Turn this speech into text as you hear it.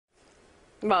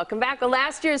Welcome back. Well,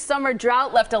 last year's summer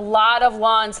drought left a lot of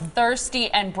lawns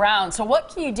thirsty and brown. So what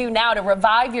can you do now to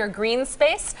revive your green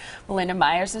space? Melinda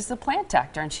Myers is the plant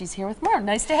doctor, and she's here with more.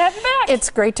 Nice to have you back. It's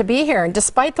great to be here. And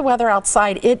despite the weather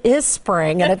outside, it is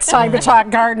spring, and it's time to talk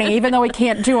gardening, even though we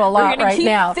can't do a lot right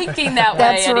now. Thinking that way.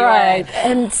 That's anyway. right.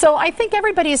 And so I think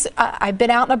everybody's, I've been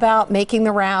out and about making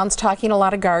the rounds, talking to a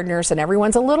lot of gardeners, and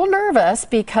everyone's a little nervous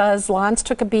because lawns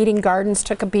took a beating, gardens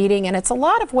took a beating, and it's a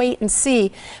lot of wait and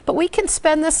see. But we can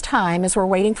spend this time as we're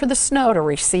waiting for the snow to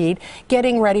recede,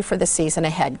 getting ready for the season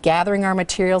ahead, gathering our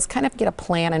materials, kind of get a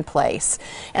plan in place.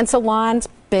 And so lawns,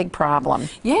 big problem.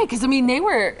 Yeah, because I mean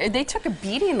they took a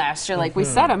beating last year, like we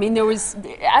said. I mean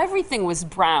everything was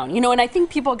brown, you know, and I think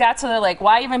people got to they're like,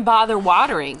 why even bother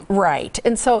watering? Right.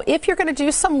 And so if you're going to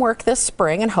do some work this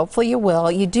spring, and hopefully you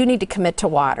will, you do need to commit to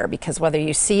water, because whether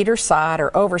you seed or sod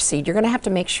or overseed, you're going to have to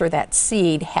make sure that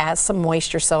seed has some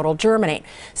moisture so it'll germinate.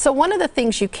 So one of the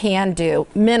things you can do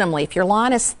minimally, if your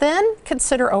lawn is thin,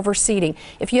 consider overseeding.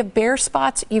 If you have bare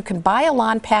spots, you can buy a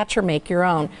lawn patch or make your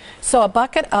own. So a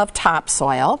bucket of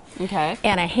topsoil, okay,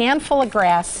 and a handful of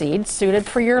grass seed suited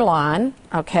for your lawn,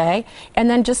 okay, and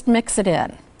then just mix it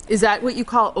in. Is that what you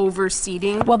call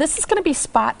overseeding? Well, this is going to be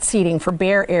spot seeding for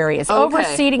bare areas. Okay.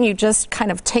 Overseeding, you just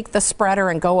kind of take the spreader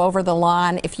and go over the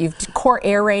lawn. If you've core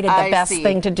aerated, the best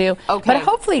thing to do. Okay. But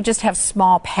hopefully you just have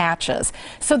small patches.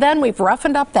 So then we've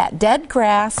roughened up that dead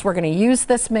grass. We're going to use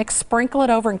this mix, sprinkle it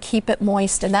over, and keep it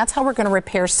moist. And that's how we're going to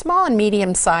repair small and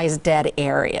medium-sized dead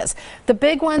areas. The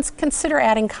big ones, consider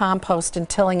adding compost and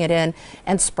tilling it in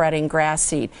and spreading grass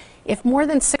seed. If more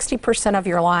than 60% of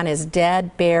your lawn is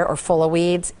dead, bare, or full of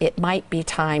weeds, it might be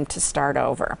time to start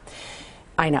over.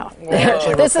 I know.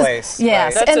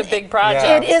 Yes, that's a big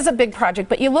project. It is a big project,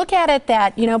 but you look at it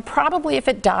that, you know, probably if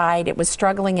it died, it was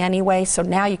struggling anyway, so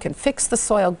now you can fix the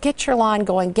soil, get your lawn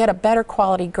going, get a better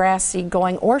quality grass seed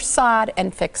going, or sod,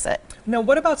 and fix it. Now,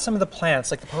 what about some of the plants,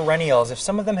 like the perennials? If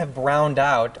some of them have browned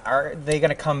out, are they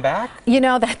going to come back? You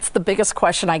know, that's the biggest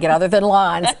question I get other than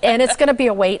lawns, and it's going to be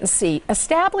a wait and see.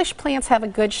 Established plants have a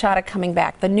good shot at coming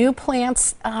back. The new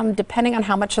plants, depending on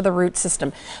how much of the root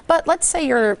system. But let's say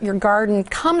your garden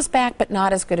comes back, but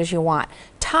not as good as you want.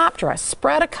 Top dress,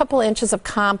 spread a couple inches of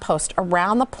compost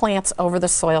around the plants over the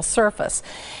soil surface.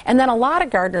 And then a lot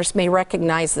of gardeners may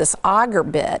recognize this auger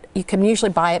bit. You can usually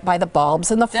buy it by the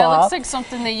bulbs in the fall. That looks like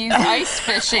something they use ice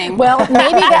fishing. Well,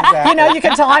 maybe that, you know, you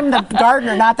can tell I'm the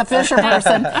gardener, not the fisher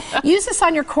person. Use this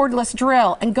on your cordless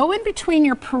drill and go in between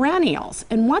your perennials.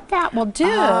 And what that will do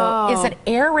is it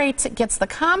aerates, it gets the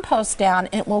compost down,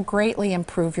 and it will greatly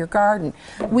improve your garden.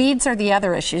 Weeds are the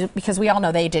other issue, because we all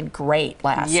know they did great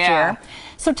last year.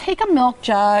 So take a milk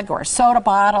jug or a soda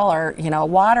bottle or, you know, a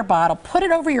water bottle, put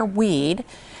it over your weed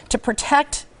to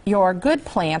protect your good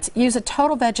plants. Use a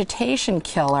total vegetation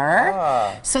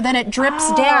killer, so then it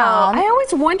drips down. I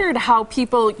always wondered how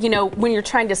people, you know, when you're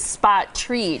trying to spot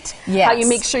treat, how you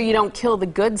make sure you don't kill the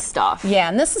good stuff. Yeah,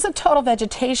 and this is a total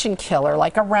vegetation killer,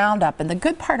 like a Roundup. And the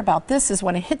good part about this is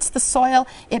when it hits the soil,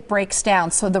 it breaks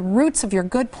down, so the roots of your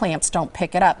good plants don't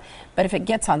pick it up. But if it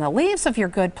gets on the leaves of your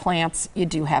good plants, you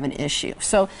do have an issue.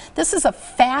 So this is a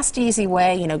fast, easy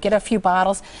way. You know, get a few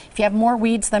bottles. If you have more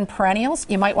weeds than perennials,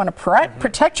 you might want to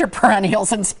protect your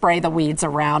perennials and spray the weeds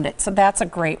around it. So that's a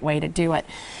great way to do it.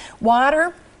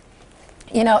 Water,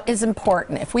 you know, is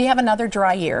important. If we have another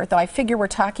dry year, though I figure we're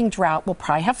talking drought, we'll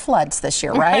probably have floods this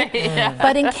year, right?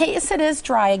 But in case it is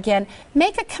dry again,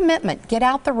 make a commitment. Get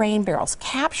out the rain barrels.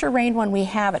 Capture rain when we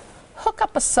have it. Hook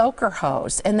up a soaker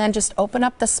hose and then just open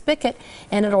up the spigot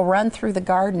and it'll run through the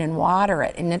garden and water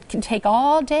it. And it can take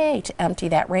all day to empty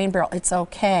that rain barrel. It's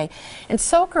okay. And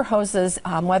soaker hoses,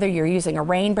 whether you're using a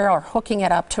rain barrel or hooking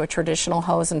it up to a traditional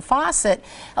hose and faucet,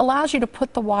 allows you to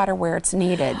put the water where it's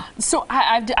needed. So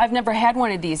I've never had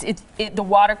one of these. The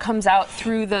water comes out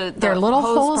through the there are little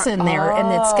holes in there, and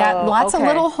it's got lots of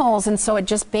little holes, and so it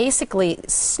just basically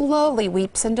slowly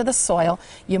weeps into the soil.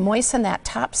 You moisten that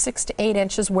top 6 to 8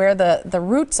 inches where the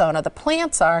root zone of the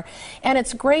plants are, and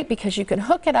it's great because you can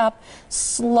hook it up,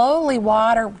 slowly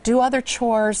water, do other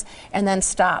chores, and then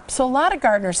stop. So a lot of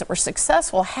gardeners that were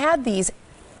successful had these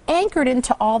anchored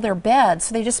into all their beds,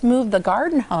 so they just moved the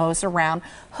garden hose around,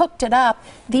 hooked it up.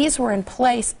 These were in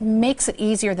place. Makes it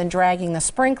easier than dragging the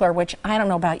sprinkler, which I don't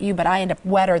know about you, but I end up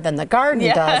wetter than the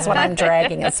garden does when I'm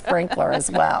dragging a sprinkler as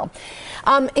well.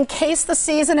 In case the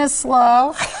season is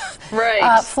slow,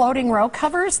 floating row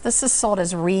covers. This is sold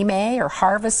as Remay or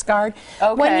Harvest Guard.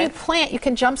 When you plant, you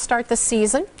can jumpstart the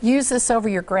season. Use this over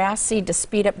your grass seed to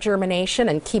speed up germination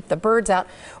and keep the birds out.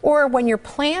 Or when you're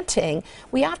planting,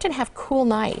 we often have cool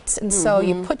nights, and so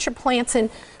you put your plants in,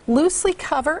 loosely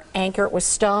cover, anchor it with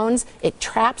stones. It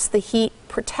traps the heat,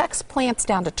 protects plants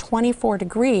down to 24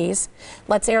 degrees,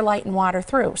 lets air, light, and water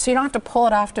through. So you don't have to pull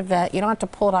it off to vent, you don't have to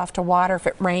pull it off to water. If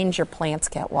it rains, your plants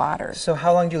get water. So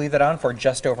how long do you leave that on for?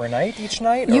 Just overnight each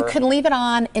night? You or? can leave it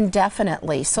on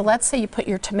indefinitely. So let's say you put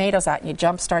your tomatoes out and you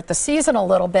jumpstart the season a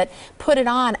little bit, put it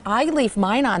on. I leave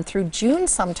mine on through June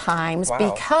sometimes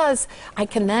because I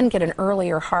can then get an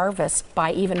earlier harvest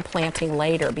by even planting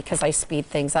later because I speed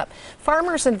things up.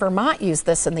 Farmers in Vermont used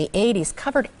this in the 80s,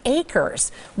 covered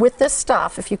acres with this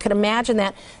stuff. If you could imagine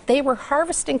that, they were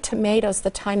harvesting tomatoes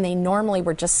the time they normally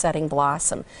were just setting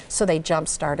blossom. So they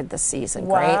jump-started the season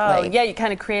greatly. Yeah, you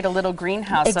kind of create a little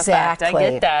greenhouse Exactly. effect. I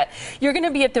get that. You're going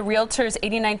to be at the Realtors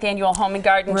 89th Annual Home and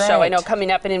Garden Show, I know,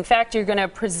 coming up. And in fact, you're going to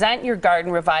present your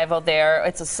garden revival there.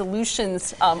 It's a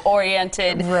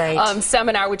solutions-oriented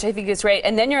seminar, which I think is great.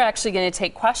 And then you're actually going to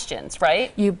take questions,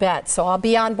 right? You bet. So I'll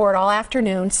be on board all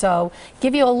afternoon. So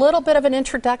give you a little bit of an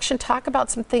introduction, talk about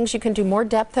some things you can do more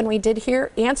depth than we did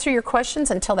here, answer your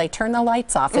questions until they turn the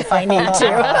lights off if I need to.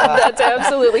 That's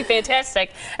absolutely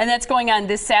fantastic. And that's going on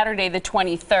this Saturday, the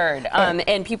 23rd.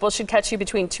 And people should catch you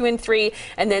between 2 and 3,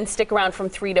 and then stick around from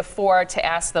 3 to 4 to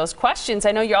ask those questions.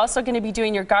 I know you're also going to be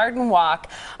doing your garden walk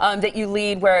that you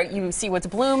lead, where you see what's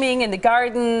blooming in the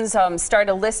gardens, start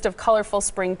a list of colorful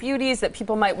spring beauties that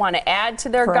people might want to add to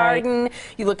their garden.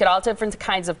 You look at all different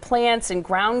kinds of plants and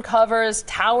ground covers,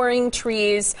 towering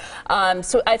trees.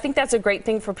 So I think that's a great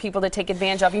thing for people to take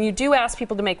advantage of. And you do ask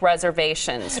people to make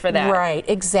reservations for that. Right,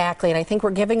 exactly. And I think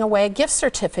we're giving away a gift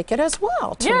certificate as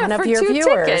well to one of your 2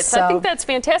 viewers. Tickets. So I think that's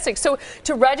fantastic. So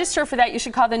to register for that, you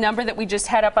should call the number that we just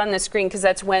had up on the screen, because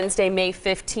that's Wednesday, May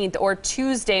 15th or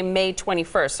Tuesday, May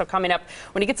 21st. So coming up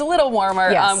when it gets a little warmer,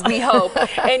 we hope.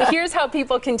 And here's how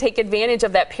people can take advantage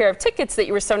of that pair of tickets that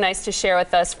you were so nice to share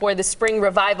with us for the Spring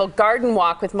Revival Garden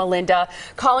Walk with Melinda.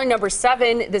 Caller number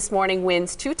 7 this morning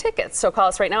wins 2 tickets. So call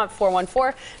us right now at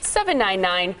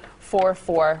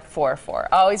 414-799-4444.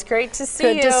 Always great to see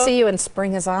you. Good to see you, and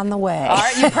spring is on the way. All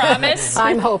right, you promise?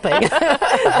 I'm hoping.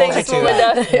 Thanks,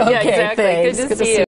 Melinda. Yeah, exactly. Thanks. Good to see you.